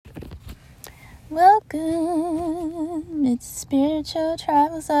Welcome, it's the spiritual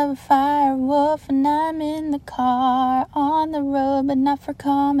travels of a fire wolf, and I'm in the car, on the road, but not for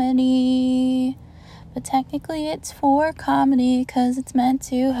comedy. But technically it's for comedy, 'cause it's meant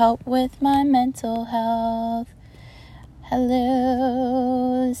to help with my mental health.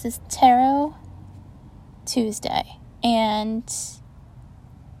 Hello, this is Tarot Tuesday, and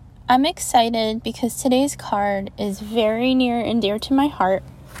I'm excited because today's card is very near and dear to my heart.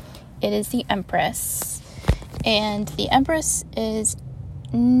 It is the Empress, and the Empress is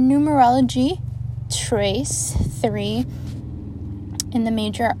numerology trace 3 in the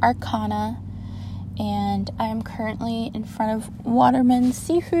major arcana, and I'm currently in front of Waterman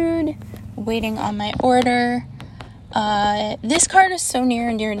Seafood waiting on my order. This card is so near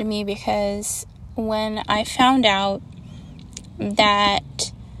and dear to me because when I found out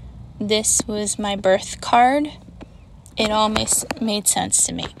that this was my birth card, it all made sense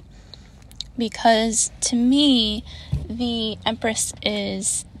to me. Because to me, the Empress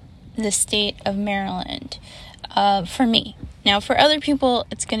is the state of Maryland, for me. Now, for other people,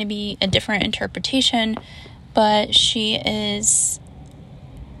 it's going to be a different interpretation, but she is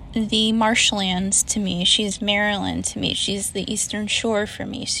the marshlands to me. She's Maryland to me. She's the Eastern Shore for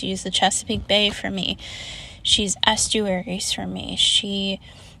me. She's the Chesapeake Bay for me. She's estuaries for me.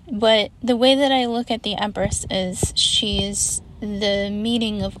 But the way that I look at the Empress is she's the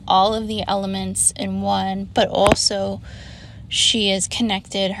meeting of all of the elements in one, but also she is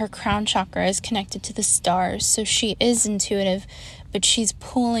connected. Her crown chakra is connected to the stars, so she is intuitive, but she's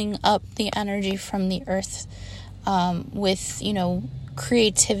pulling up the energy from the earth with,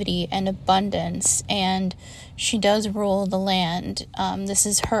 creativity and abundance, and she does rule the land. This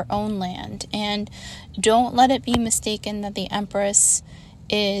is her own land, and don't let it be mistaken that the Empress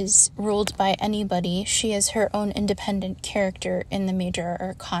is ruled by anybody. She is her own independent character in the major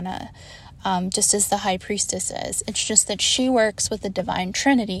arcana, just as the High Priestess is. It's just that she works with the Divine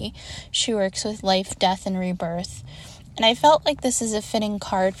Trinity. She works with life, death, and rebirth. And I felt like this is a fitting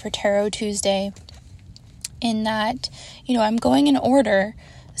card for Tarot Tuesday in that, I'm going in order,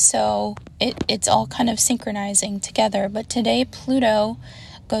 so it's all kind of synchronizing together. But today, Pluto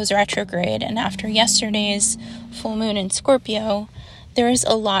goes retrograde, and after yesterday's full moon in Scorpio, there is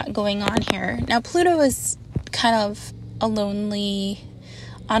a lot going on here. Now, Pluto is kind of on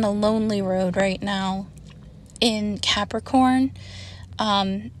a lonely road right now in Capricorn,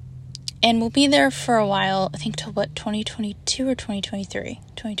 and we'll be there for a while, I think till 2022 or 2023?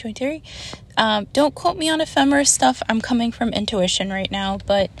 2023? Don't quote me on ephemeris stuff. I'm coming from intuition right now,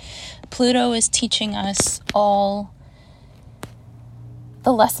 but Pluto is teaching us all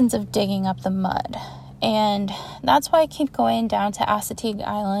the lessons of digging up the mud. And that's why I keep going down to Assateague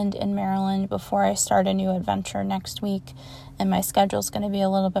Island in Maryland before I start a new adventure next week. And my schedule's going to be a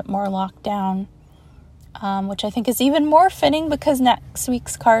little bit more locked down, which I think is even more fitting because next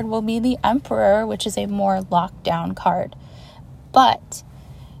week's card will be the Emperor, which is a more locked down card. But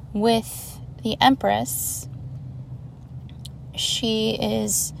with the Empress, she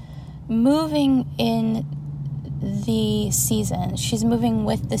is moving in the season. She's moving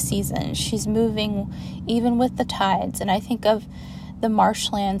with the season. She's moving even with the tides. And I think of the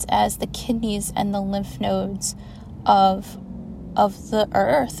marshlands as the kidneys and the lymph nodes of the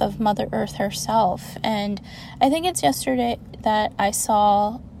earth, of Mother Earth herself. And I think it's yesterday that I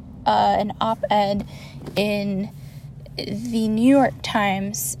saw an op-ed in the New York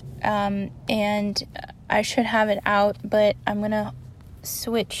Times, and I should have it out, but I'm going to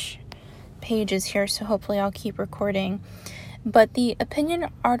switch pages here, so hopefully I'll keep recording. But the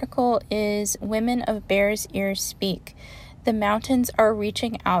opinion article is Women of Bears Ears Speak. The mountains are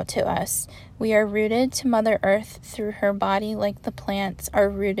reaching out to us. We are rooted to Mother Earth through her body like the plants are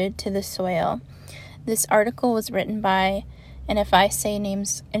rooted to the soil. This article was written by, and if I say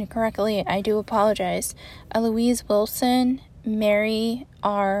names incorrectly, I do apologize, Eloise Wilson, Mary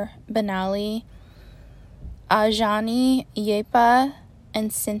R. Benali, Ajani Yepa,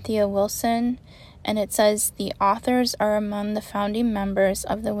 and Cynthia Wilson, and it says the authors are among the founding members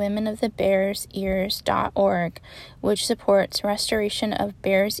of the Women of the Bears Ears.org, which supports restoration of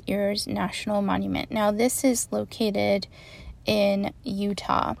Bears Ears National Monument. Now, this is located in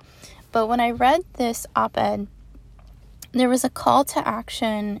Utah, but when I read this op-ed, there was a call to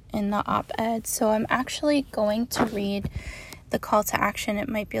action in the op-ed, so I'm actually going to read the call to action. It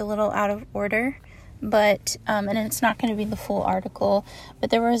might be a little out of order, but and it's not going to be the full article,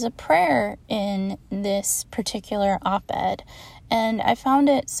 but there was a prayer in this particular op-ed, and I found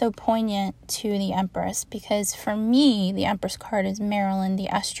it so poignant to the Empress because for me, the Empress card is Maryland, the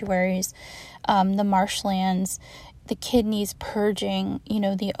estuaries, the marshlands, the kidneys purging,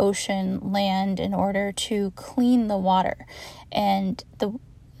 the ocean land in order to clean the water. And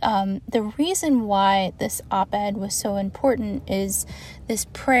the reason why this op-ed was so important is this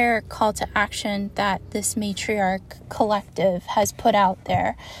prayer call to action that this matriarch collective has put out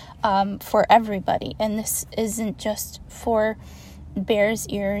there for everybody. And this isn't just for Bears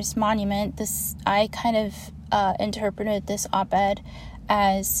Ears Monument. I kind of interpreted this op-ed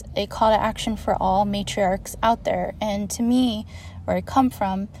as a call to action for all matriarchs out there. And to me, where I come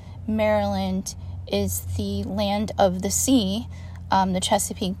from, Maryland is the land of the sea, the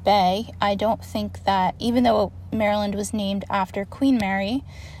Chesapeake Bay. I don't think that, even though Maryland was named after Queen Mary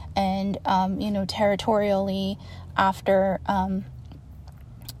and, territorially after, the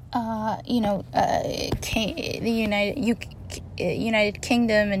United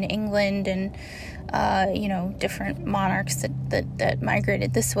Kingdom and England and, different monarchs that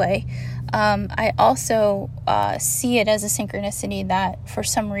migrated this way. I also see it as a synchronicity that for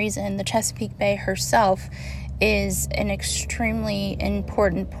some reason the Chesapeake Bay herself is an extremely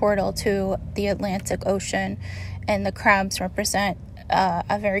important portal to the Atlantic Ocean, and the crabs represent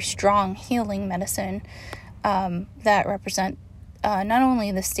a very strong healing medicine that represent not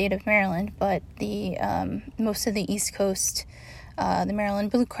only the state of Maryland, but the most of the East Coast, the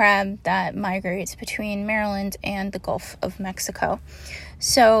Maryland blue crab that migrates between Maryland and the Gulf of Mexico.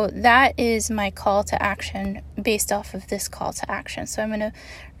 So that is my call to action based off of this call to action. So I'm going to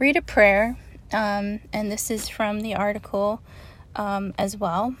read a prayer, and this is from the article as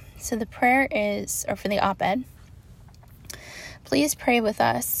well. So the prayer is, or for the op-ed, please pray with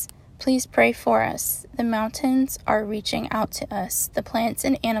us. Please pray for us. The mountains are reaching out to us. The plants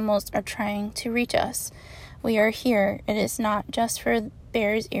and animals are trying to reach us. We are here. It is not just for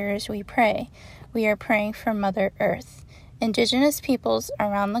Bears Ears we pray. We are praying for Mother Earth. Indigenous peoples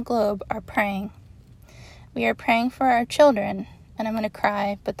around the globe are praying. We are praying for our children, and I'm going to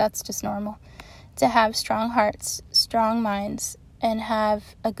cry, but that's just normal, to have strong hearts, strong minds, and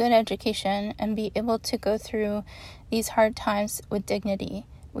have a good education and be able to go through these hard times with dignity.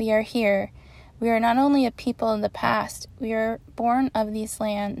 We are here. We are not only a people of the past, we are born of these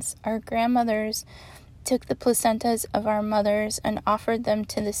lands. Our grandmothers took the placentas of our mothers and offered them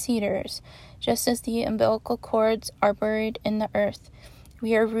to the cedars, just as the umbilical cords are buried in the earth.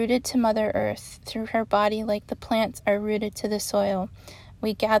 We are rooted to Mother Earth through her body like the plants are rooted to the soil.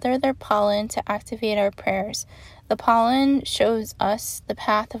 We gather their pollen to activate our prayers. The pollen shows us the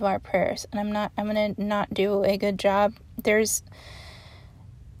path of our prayers, and I'm going to not do a good job. There's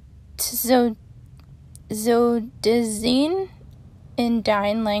Zodizine in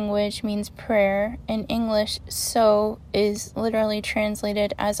Dine language means prayer. In English, so is literally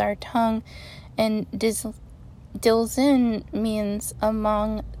translated as our tongue, and Dilzin means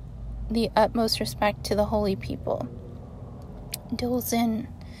among the utmost respect to the holy people. Dilzin.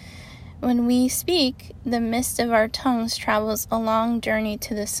 When we speak, the mist of our tongues travels a long journey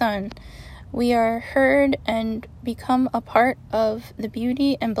to the sun. We are heard and become a part of the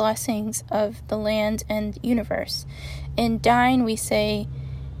beauty and blessings of the land and universe. In Dine, we say,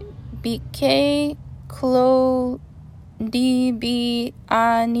 Bike Klo Di Bi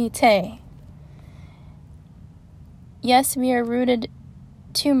Anite. Yes, we are rooted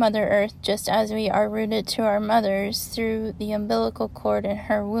to Mother Earth just as we are rooted to our mothers through the umbilical cord in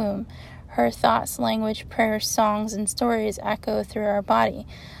her womb. Her thoughts, language, prayers, songs, and stories echo through our body.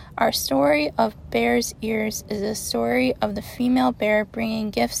 Our story of Bear's Ears is a story of the female bear bringing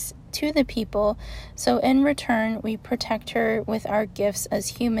gifts to the people, so in return we protect her with our gifts as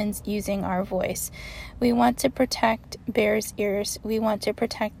humans using our voice. We want to protect Bear's Ears. We want to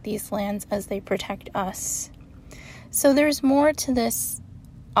protect these lands as they protect us. So there's more to this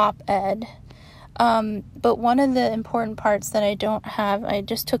op-ed, but one of the important parts that I don't have, I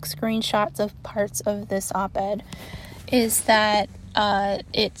just took screenshots of parts of this op-ed, is that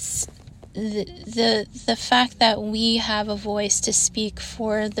it's the fact that we have a voice to speak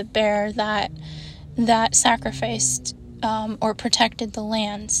for the bear that sacrificed or protected the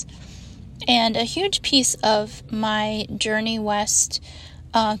lands. And a huge piece of my journey west,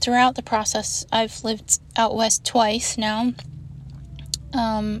 throughout the process, I've lived out west twice now.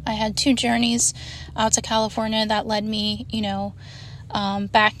 I had 2 journeys out to California that led me,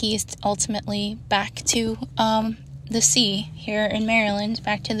 back east, ultimately back to the sea here in Maryland,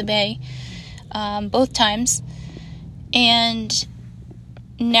 back to the bay, both times. And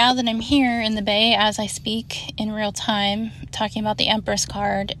now that I'm here in the bay as I speak in real time, talking about the Empress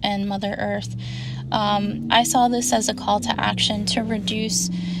card and Mother Earth, I saw this as a call to action to reduce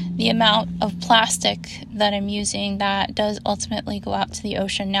the amount of plastic that I'm using that does ultimately go out to the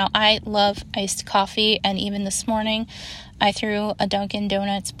ocean. Now, I love iced coffee, and even this morning I threw a Dunkin'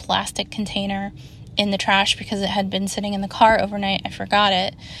 Donuts plastic container in the trash because it had been sitting in the car overnight. I forgot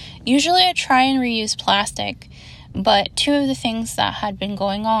it. Usually I try and reuse plastic, but two of the things that had been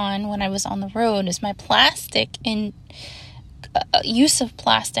going on when I was on the road is my use of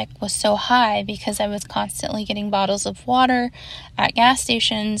plastic was so high because I was constantly getting bottles of water at gas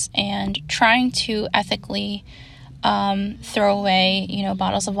stations and trying to ethically throw away,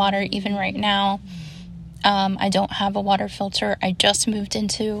 bottles of water. Even right now, I don't have a water filter. I just moved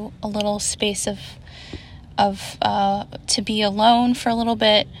into a little space to be alone for a little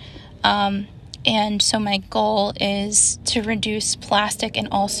bit. And so my goal is to reduce plastic, and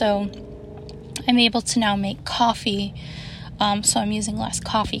also I'm able to now make coffee. So I'm using less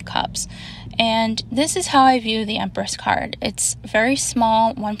coffee cups. And this is how I view the Empress card. It's very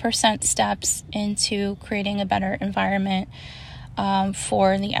small, 1% steps into creating a better environment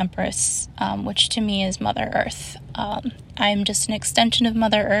for the Empress, which to me is Mother Earth. I'm just an extension of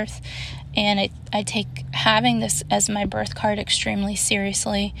Mother Earth, and I take having this as my birth card extremely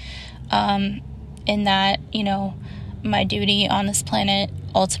seriously, in that, my duty on this planet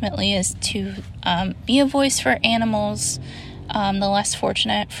ultimately is to be a voice for animals, the less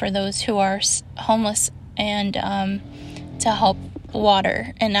fortunate, for those who are homeless, and to help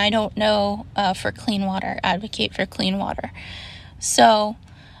water. And I don't know for clean water, advocate for clean water. So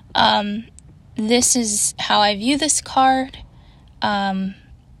this is how I view this card,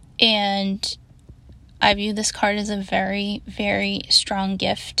 and I view this card as a very, very strong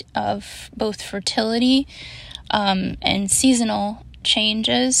gift of both fertility and seasonal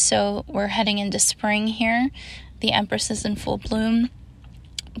changes. So we're heading into spring here. The Empress is in full bloom.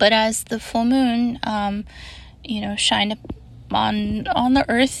 But as the full moon, shined up on the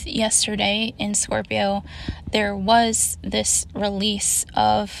earth yesterday in Scorpio, there was this release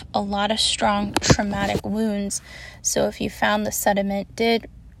of a lot of strong traumatic wounds. So if you found the sediment did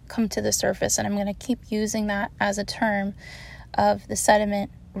come to the surface, and I'm going to keep using that as a term of the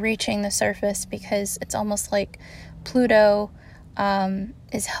sediment reaching the surface, because it's almost like Pluto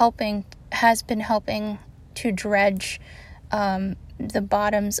has been helping to dredge the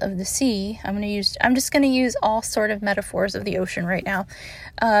bottoms of the sea. I'm just going to use all sort of metaphors of the ocean right now.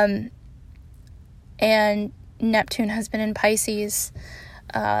 And Neptune has been in Pisces,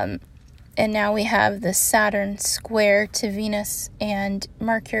 and now we have the Saturn square to Venus and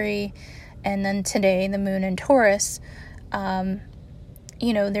Mercury, and then today the moon in Taurus.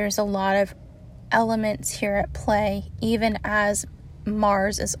 There's a lot of elements here at play, even as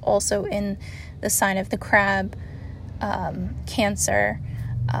Mars is also in the sign of the crab, Cancer.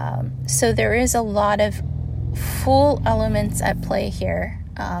 So there is a lot of full elements at play here.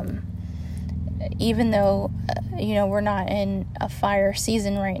 Even though, we're not in a fire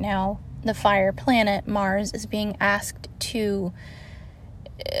season right now, the fire planet Mars is being asked to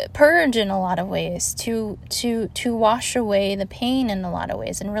purge in a lot of ways, to wash away the pain in a lot of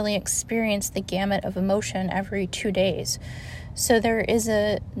ways, and really experience the gamut of emotion every 2 days. So there's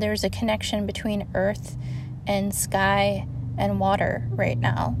a connection between earth and sky and water right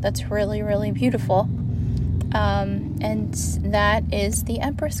now that's really, really beautiful. And that is the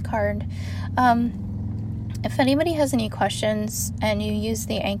Empress card. If anybody has any questions and you use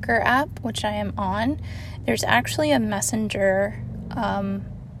the Anchor app, which I am on, there's actually a messenger.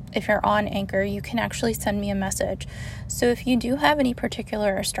 If you're on Anchor, you can actually send me a message. So if you do have any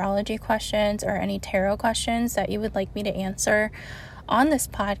particular astrology questions or any tarot questions that you would like me to answer on this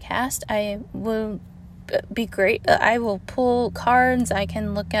podcast, I will be great. I will pull cards. I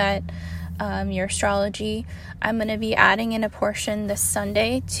can look at your astrology. I'm going to be adding in a portion this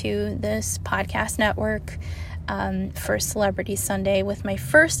Sunday to this podcast network for Celebrity Sunday with my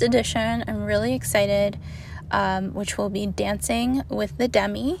first edition. I'm really excited, which will be Dancing with the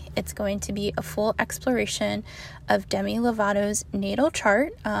Demi. It's going to be a full exploration of Demi Lovato's natal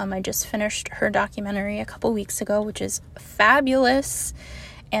chart. I just finished her documentary a couple weeks ago, which is fabulous.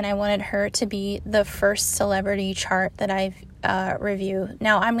 And I wanted her to be the first celebrity chart that I've review.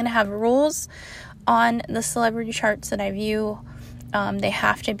 Now, I'm going to have rules on the celebrity charts that I view. They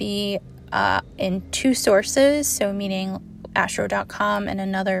have to be in two sources, so meaning astro.com and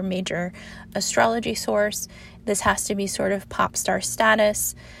another major astrology source. This has to be sort of pop star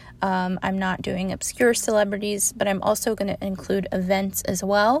status. I'm not doing obscure celebrities, but I'm also going to include events as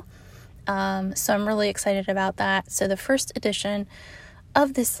well. So I'm really excited about that. So the first edition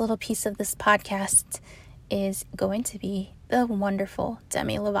of this little piece of this podcast is going to be the wonderful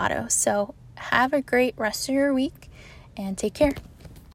Demi Lovato. So have a great rest of your week and take care.